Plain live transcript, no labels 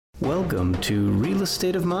Welcome to Real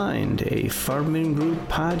Estate of Mind, a Farbman Group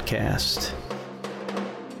podcast.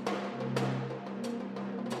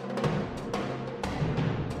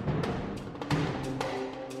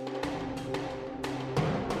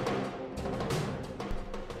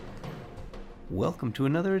 Welcome to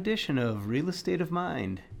another edition of Real Estate of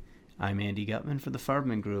Mind. I'm Andy Gutman for the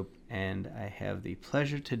Farbman Group, and I have the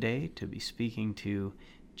pleasure today to be speaking to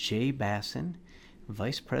Jay Basson,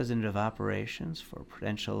 Vice President of Operations for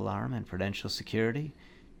Prudential Alarm and Prudential Security.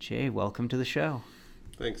 Jay, welcome to the show.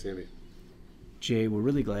 Thanks, Andy. Jay, we're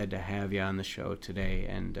really glad to have you on the show today,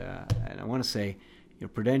 and I want to say,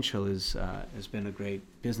 Prudential has been a great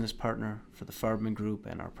business partner for the Farbman Group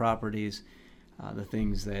and our properties. The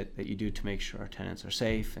things that you do to make sure our tenants are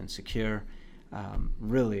safe and secure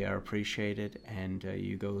really are appreciated, and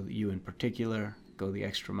you in particular go the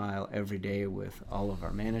extra mile every day with all of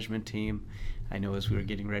our management team. I know as we were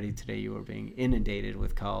getting ready today, you were being inundated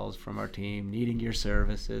with calls from our team needing your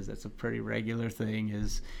services. That's a pretty regular thing,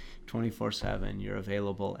 is 24/7 you're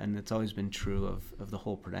available, and it's always been true of the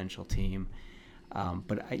whole Prudential team.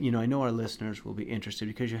 But I know our listeners will be interested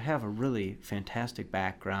because you have a really fantastic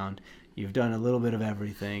background. You've done a little bit of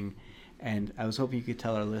everything, and I was hoping you could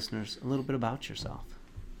tell our listeners a little bit about yourself.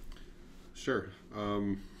 Sure.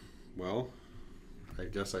 Well, I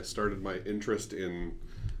guess I started my interest in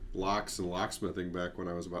locks and locksmithing back when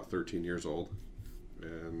I was about 13 years old.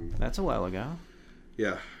 And that's a while ago.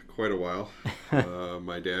 Yeah, quite a while.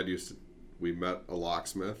 My dad we met a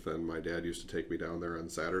locksmith, and my dad used to take me down there on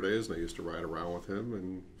Saturdays, and I used to ride around with him,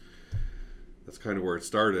 and that's kind of where it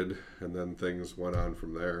started, and then things went on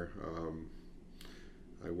from there.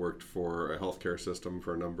 I worked for a healthcare system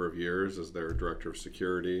for a number of years as their director of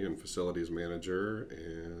security and facilities manager,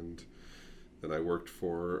 and then I worked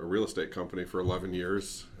for a real estate company for 11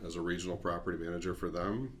 years as a regional property manager for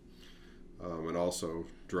them, and also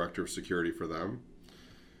director of security for them.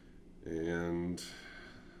 And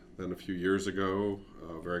then a few years ago,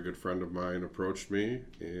 a very good friend of mine approached me,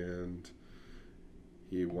 and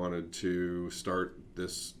he wanted to start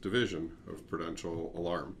this division of Prudential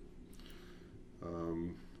Alarm.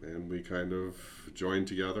 And we kind of joined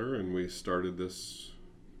together, and we started this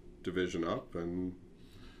division up, and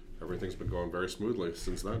everything's been going very smoothly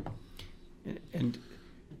since then. And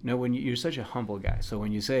when you're such a humble guy, so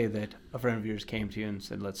when you say that a friend of yours came to you and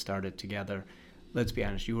said, let's start it together, let's be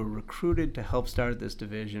honest, you were recruited to help start this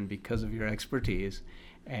division because of your expertise,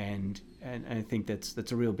 and I think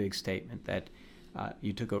that's a real big statement that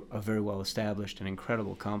you took a very well-established and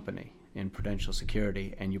incredible company in Prudential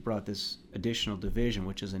Security, and you brought this additional division,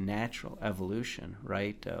 which is a natural evolution,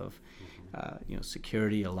 right, of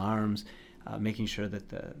security, alarms, making sure that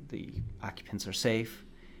the occupants are safe,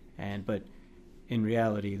 but in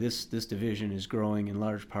reality, this division is growing in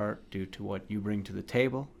large part due to what you bring to the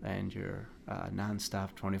table and your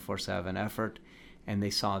nonstop 24/7 effort, and they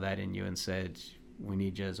saw that in you and said, we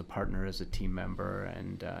need you as a partner, as a team member,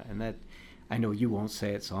 and that, I know you won't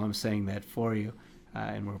say it, so I'm saying that for you,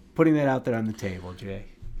 and we're putting that out there on the table, Jay.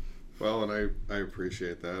 Well, and I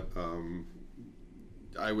appreciate that.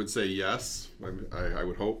 I would say yes. I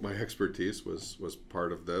would hope my expertise was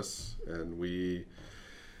part of this, and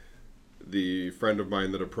the friend of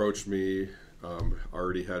mine that approached me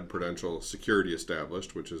already had Prudential Security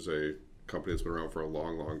established, which is a company that's been around for a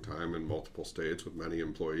long, long time in multiple states with many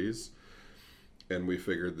employees. And we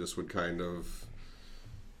figured this would kind of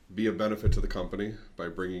be a benefit to the company by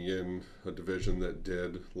bringing in a division that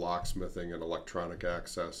did locksmithing and electronic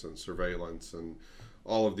access and surveillance and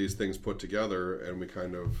all of these things put together, and we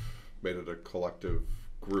kind of made it a collective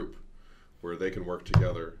group where they can work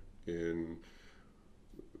together in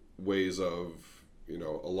ways of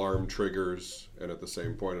alarm triggers, and at the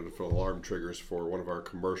same point, if alarm triggers for one of our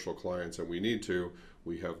commercial clients and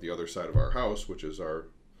we have the other side of our house, which is our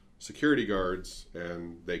security guards,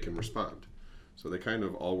 and they can respond. So they kind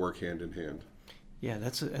of all work hand in hand. Yeah,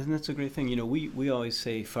 that's a great thing. We always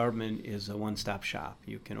say Farbman is a one-stop shop.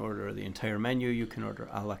 You can order the entire menu, you can order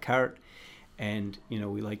a la carte, and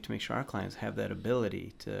we like to make sure our clients have that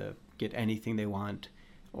ability to get anything they want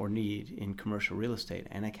or need in commercial real estate.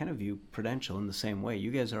 And I kind of view Prudential in the same way.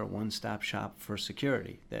 You guys are a one-stop shop for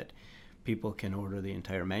security, that people can order the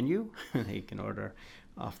entire menu, they can order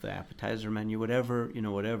off the appetizer menu, whatever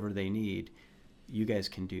they need, you guys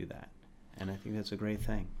can do that. And I think that's a great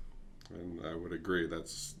thing. And I would agree.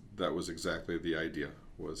 That was exactly the idea,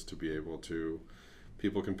 was to be able to,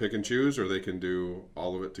 people can pick and choose, or they can do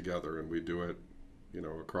all of it together, and we do it,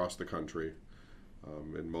 across the country,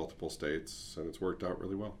 in multiple states, and it's worked out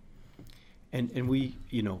really well. And we,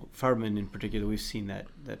 Farbman in particular, we've seen that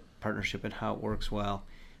partnership and how it works well.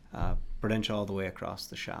 Prudential all the way across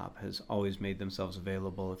the shop has always made themselves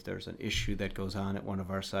available. If there's an issue that goes on at one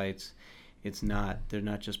of our sites, they're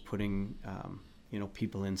not just putting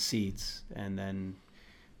people in seats and then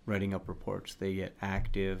writing up reports. They get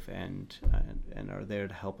active and are there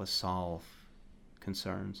to help us solve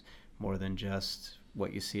concerns more than just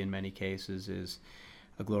what you see in many cases is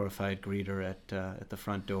a glorified greeter at the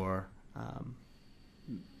front door.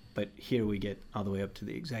 But here we get all the way up to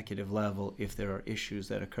the executive level if there are issues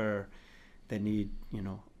that occur that need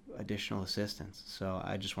additional assistance. So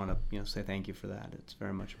I just want to say thank you for that. It's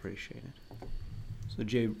very much appreciated. So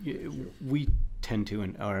Jay, we tend to, or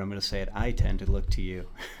I'm going to say it, I tend to look to you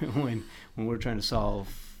when we're trying to solve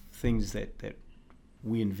things that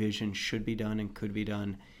we envision should be done and could be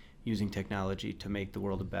done using technology to make the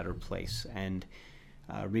world a better place. And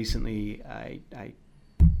recently I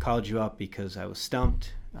called you up because I was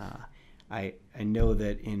stumped. I know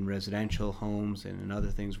that in residential homes and in other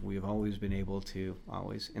things, we've always been able to,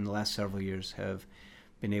 in the last several years, have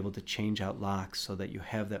been able to change out locks so that you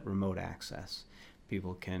have that remote access.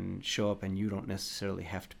 People can show up and you don't necessarily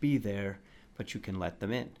have to be there, but you can let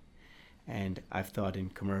them in. And I've thought in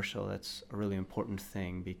commercial that's a really important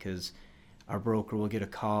thing because our broker will get a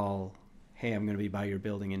call, hey, I'm going to be by your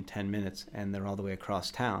building in 10 minutes, and they're all the way across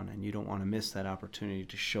town, and you don't want to miss that opportunity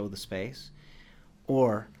to show the space.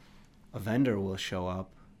 Or a vendor will show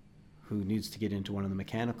up who needs to get into one of the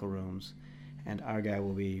mechanical rooms, and our guy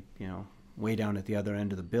will be, way down at the other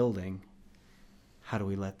end of the building. How do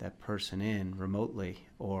we let that person in remotely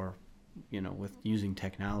or, with using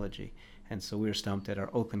technology? And so we were stumped at our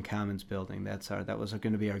Oakland Commons building. That was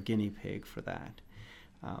going to be our guinea pig for that.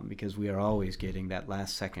 Because we are always getting that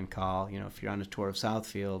last second call. If you're on a tour of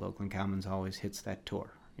Southfield, Oakland Commons always hits that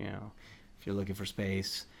tour. If you're looking for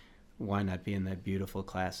space, why not be in that beautiful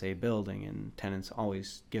Class A building? And tenants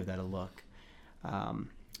always give that a look.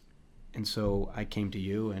 And so I came to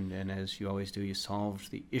you, and as you always do, you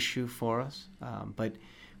solved the issue for us. But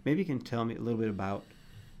maybe you can tell me a little bit about,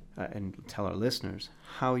 and tell our listeners,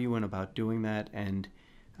 how you went about doing that and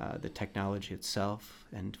the technology itself,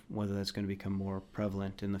 and whether that's going to become more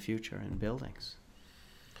prevalent in the future in buildings.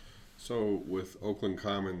 So with Oakland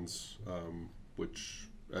Commons, which,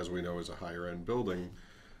 as we know, is a higher-end building,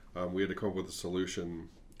 we had to come up with a solution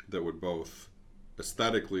that would both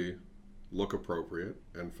aesthetically look appropriate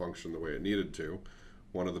and function the way it needed to.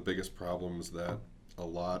 One of the biggest problems that a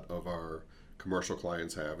lot of our commercial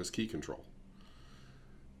clients have is key control.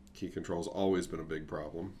 Key control has always been a big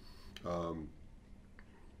problem,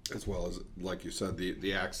 as well as, like you said,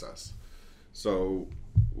 the access. So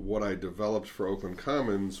what I developed for Oakland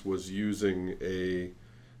Commons was using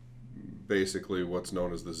basically what's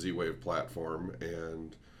known as the Z-Wave platform,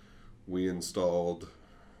 and we installed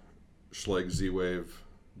Schlage Z-Wave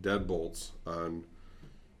deadbolts on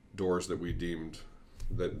doors that we deemed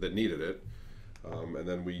that needed it, and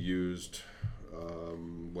then we used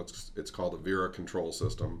it's called a Vera control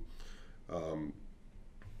system, and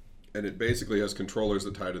it basically has controllers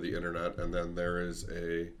that tie to the internet, and then there is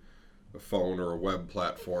a phone or a web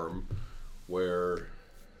platform where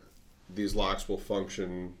these locks will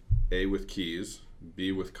function A, with keys,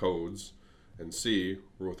 B, with codes, and C,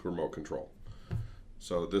 with remote control.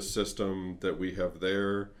 So this system that we have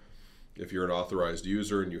there, if you're an authorized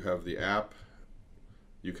user and you have the app,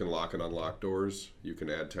 you can lock and unlock doors. You can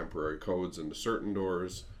add temporary codes into certain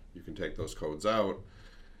doors. You can take those codes out.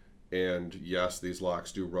 And yes, these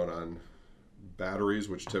locks do run on batteries,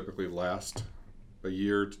 which typically last a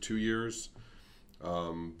year to 2 years.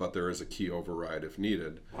 But there is a key override if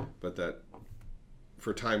needed. But that,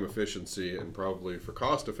 for time efficiency and probably for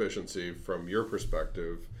cost efficiency from your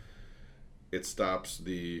perspective, it stops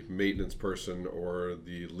the maintenance person or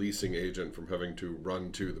the leasing agent from having to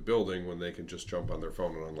run to the building when they can just jump on their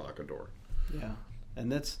phone and unlock a door. Yeah,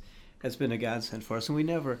 and that's been a godsend for us. And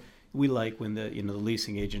we like when the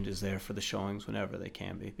leasing agent is there for the showings whenever they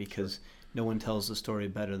can be, because sure, no one tells the story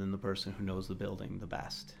better than the person who knows the building the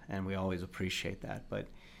best, and we always appreciate that. But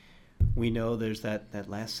we know there's that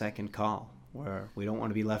last second call where we don't want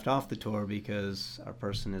to be left off the tour because our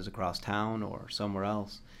person is across town or somewhere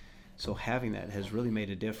else. So having that has really made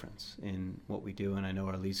a difference in what we do, and I know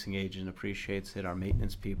our leasing agent appreciates it. Our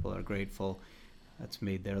maintenance people are grateful. That's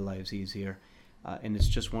made their lives easier. And it's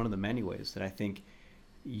just one of the many ways that I think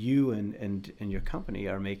you and your company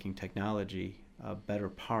are making technology a better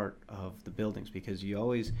part of the buildings, because you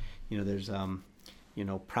always, there's,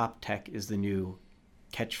 prop tech is the new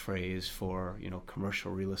catchphrase for,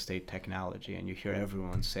 commercial real estate technology, and you hear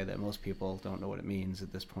everyone say that. Most people don't know what it means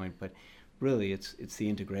at this point, but really it's the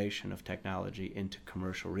integration of technology into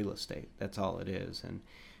commercial real estate. That's all it is, and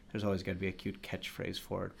there's always got to be a cute catchphrase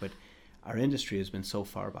for it. But our industry has been so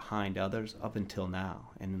far behind others up until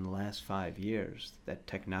now. And in the last 5 years, that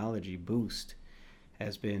technology boost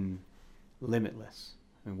has been limitless.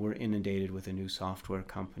 And we're inundated with a new software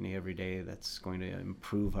company every day that's going to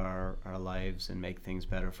improve our lives and make things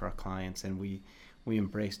better for our clients. And we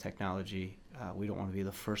embrace technology. We don't want to be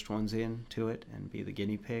the first ones into it and be the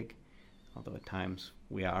guinea pig, although at times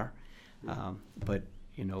we are. But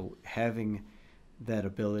having that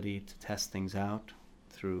ability to test things out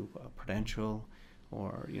through Prudential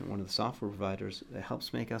or one of the software providers, it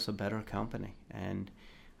helps make us a better company. And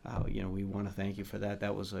we want to thank you for that.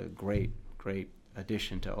 That was a great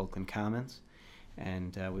addition to Oakland Commons,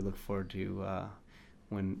 and we look forward to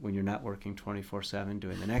when you're not working 24/7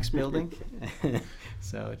 doing the next building.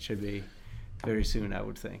 So it should be very soon, I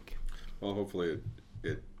would think. Well, hopefully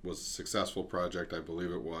it was a successful project. I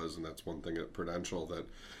believe it was, and that's one thing at Prudential that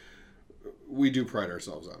we do pride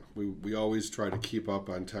ourselves on. We always try to keep up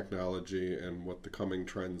on technology and what the coming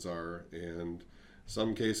trends are. And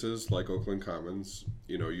some cases, like Oakland Commons,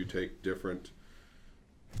 you take different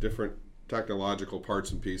technological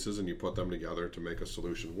parts and pieces and you put them together to make a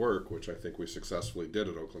solution work, which I think we successfully did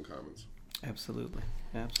at Oakland Commons. Absolutely.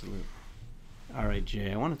 All right,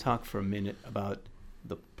 Jay, I want to talk for a minute about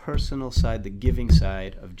the personal side, the giving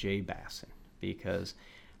side of Jay Basson, because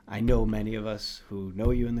I know many of us who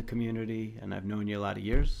know you in the community, and I've known you a lot of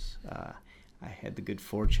years. I had the good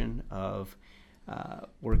fortune of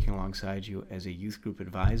working alongside you as a youth group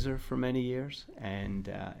advisor for many years, and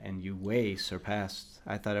you way surpassed.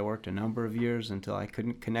 I thought I worked a number of years until I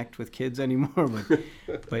couldn't connect with kids anymore,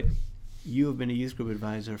 but you have been a youth group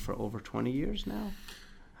advisor for over 20 years now.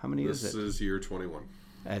 How many is it? This is year 21.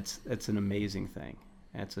 That's an amazing thing.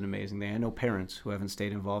 That's an amazing thing. I know parents who haven't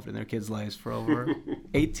stayed involved in their kids' lives for over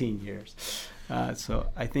 18 years. So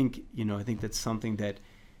I think that's something that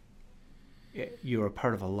you're a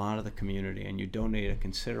part of a lot of the community, and you donate a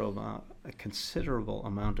considerable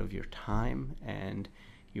amount of your time and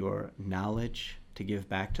your knowledge to give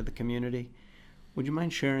back to the community. Would you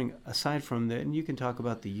mind sharing, aside from that, and you can talk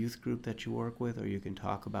about the youth group that you work with, or you can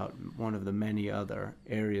talk about one of the many other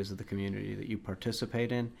areas of the community that you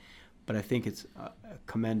participate in, but I think it's a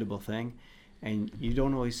commendable thing. And you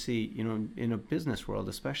don't always see, in a business world,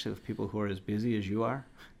 especially with people who are as busy as you are,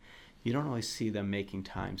 you don't always see them making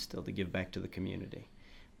time still to give back to the community,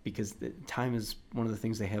 because the time is one of the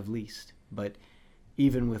things they have least. But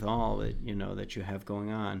even with all that, that you have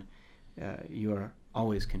going on, you are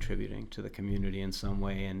always contributing to the community in some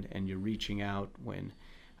way, and you're reaching out when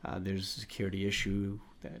there's a security issue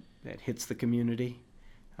that hits the community.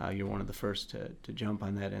 You're one of the first to jump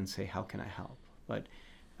on that and say, how can I help? But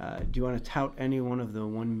do you want to tout any one of the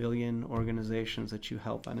 1 million organizations that you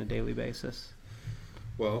help on a daily basis?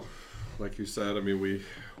 Well, like you said,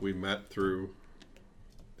 we met through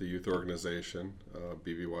the youth organization,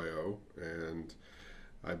 BBYO, and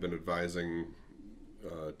I've been advising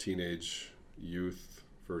teenage youth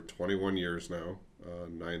for 21 years now,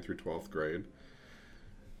 9th through 12th grade.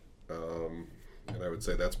 And I would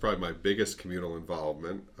say that's probably my biggest communal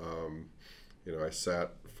involvement. I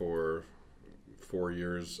sat for 4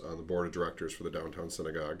 years on the board of directors for the Downtown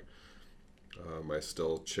Synagogue. I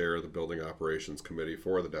still chair the building operations committee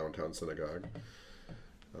for the Downtown Synagogue.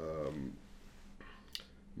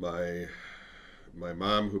 My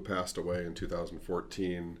mom, who passed away in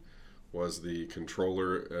 2014, was the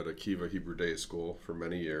controller at Akiva Hebrew Day School for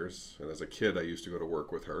many years. And as a kid, I used to go to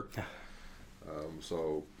work with her.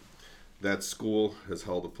 So that school has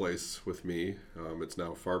held a place with me. It's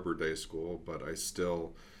now Farber Day School, but I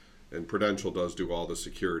still, and Prudential does do all the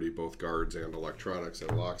security, both guards and electronics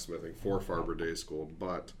and locksmithing for Farber Day School.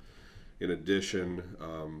 But in addition,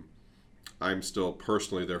 I'm still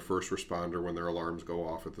personally their first responder when their alarms go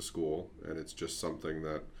off at the school. And it's just something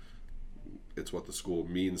that, it's what the school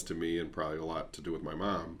means to me, and probably a lot to do with my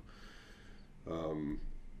mom.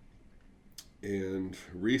 And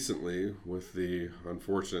recently, with the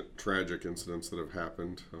unfortunate tragic incidents that have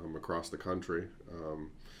happened across the country,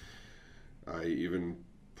 I even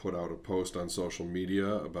put out a post on social media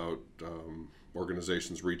about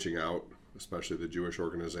organizations reaching out, especially the Jewish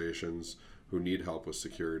organizations who need help with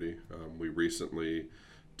security. We recently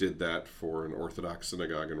did that for an Orthodox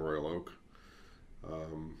synagogue in Royal Oak.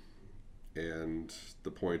 And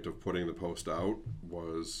the point of putting the post out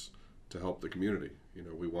was to help the community.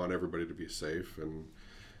 We want everybody to be safe, and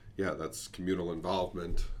that's communal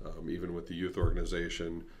involvement. Even with the youth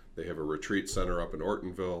organization, they have a retreat center up in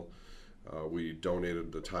Ortonville. We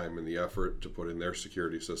donated the time and the effort to put in their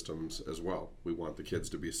security systems as well. We want the kids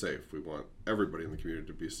to be safe. We want everybody in the community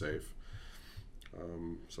to be safe.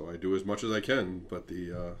 So I do as much as I can, but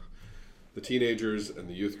the the teenagers and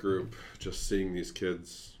the youth group, just seeing these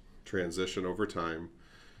kids transition over time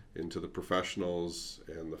into the professionals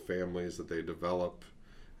and the families that they develop,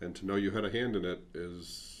 and to know you had a hand in it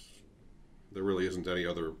there really isn't any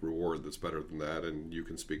other reward that's better than that, and you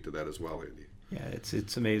can speak to that as well, Andy. Yeah,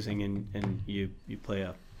 it's amazing, and you play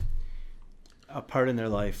a part in their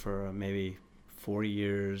life for maybe 40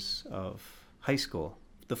 years of high school,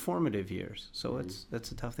 the formative years. So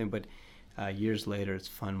that's a tough thing, but years later, it's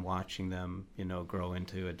fun watching them, grow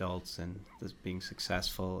into adults and just being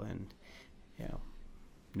successful, and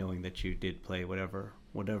knowing that you did play whatever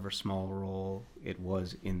small role it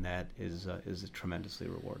was in that is a tremendously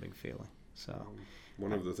rewarding feeling. So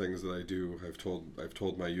one of the things that I do, I've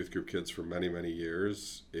told my youth group kids for many, many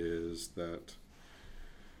years, is that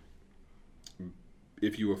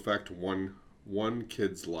if you affect one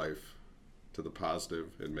kid's life to the positive,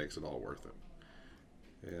 it makes it all worth it.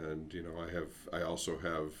 And I also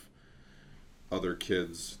have other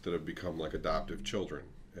kids that have become like adoptive children,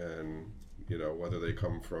 and whether they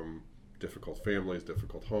come from difficult families,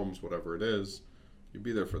 difficult homes, whatever it is, you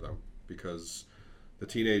be there for them, because the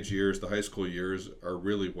teenage years, the high school years, are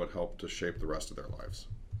really what help to shape the rest of their lives.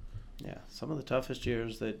 Yeah, some of the toughest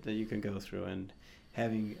years that you can go through, and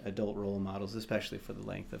having adult role models, especially for the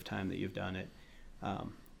length of time that you've done it,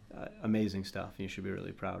 amazing stuff. You should be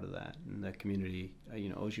really proud of that. And the community,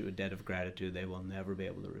 owes you a debt of gratitude they will never be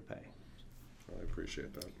able to repay. I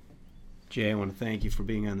appreciate that. Jay, I want to thank you for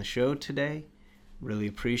being on the show today. Really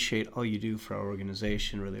appreciate all you do for our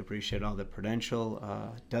organization. Really appreciate all that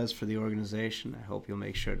Prudential does for the organization. I hope you'll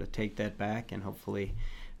make sure to take that back, and hopefully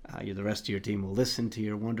the rest of your team will listen to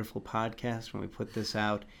your wonderful podcast when we put this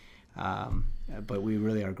out. But we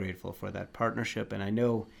really are grateful for that partnership, and I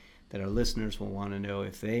know that our listeners will want to know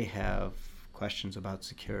if they have questions about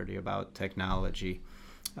security, about technology,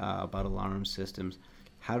 about alarm systems.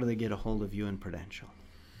 How do they get a hold of you and Prudential?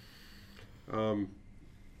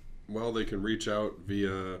 Well, they can reach out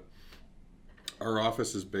via, our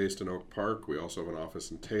office is based in Oak Park. We also have an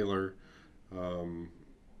office in Taylor.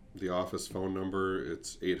 The office phone number,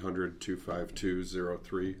 it's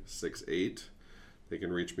 800-252-0368. They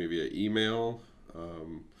can reach me via email.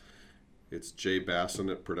 It's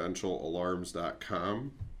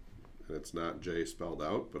jbassin@prudentialalarms.com. And it's not J spelled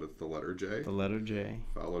out, but it's the letter J. The letter J.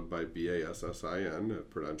 Followed by BASSIN at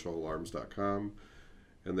prudentialalarms.com.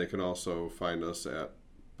 And they can also find us at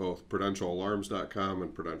both prudentialalarms.com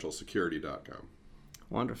and prudentialsecurity.com.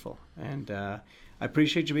 Wonderful. And I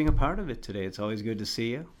appreciate you being a part of it today. It's always good to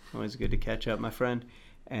see you. Always good to catch up, my friend.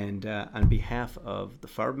 And on behalf of the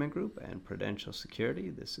Farbman Group and Prudential Security,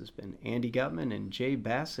 this has been Andy Gutman and Jay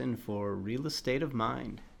Bassin for Real Estate of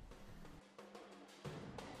Mind.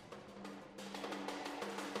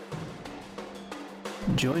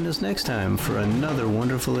 Join us next time for another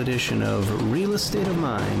wonderful edition of Real Estate of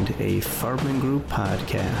Mind, a Farbman Group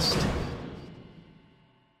podcast.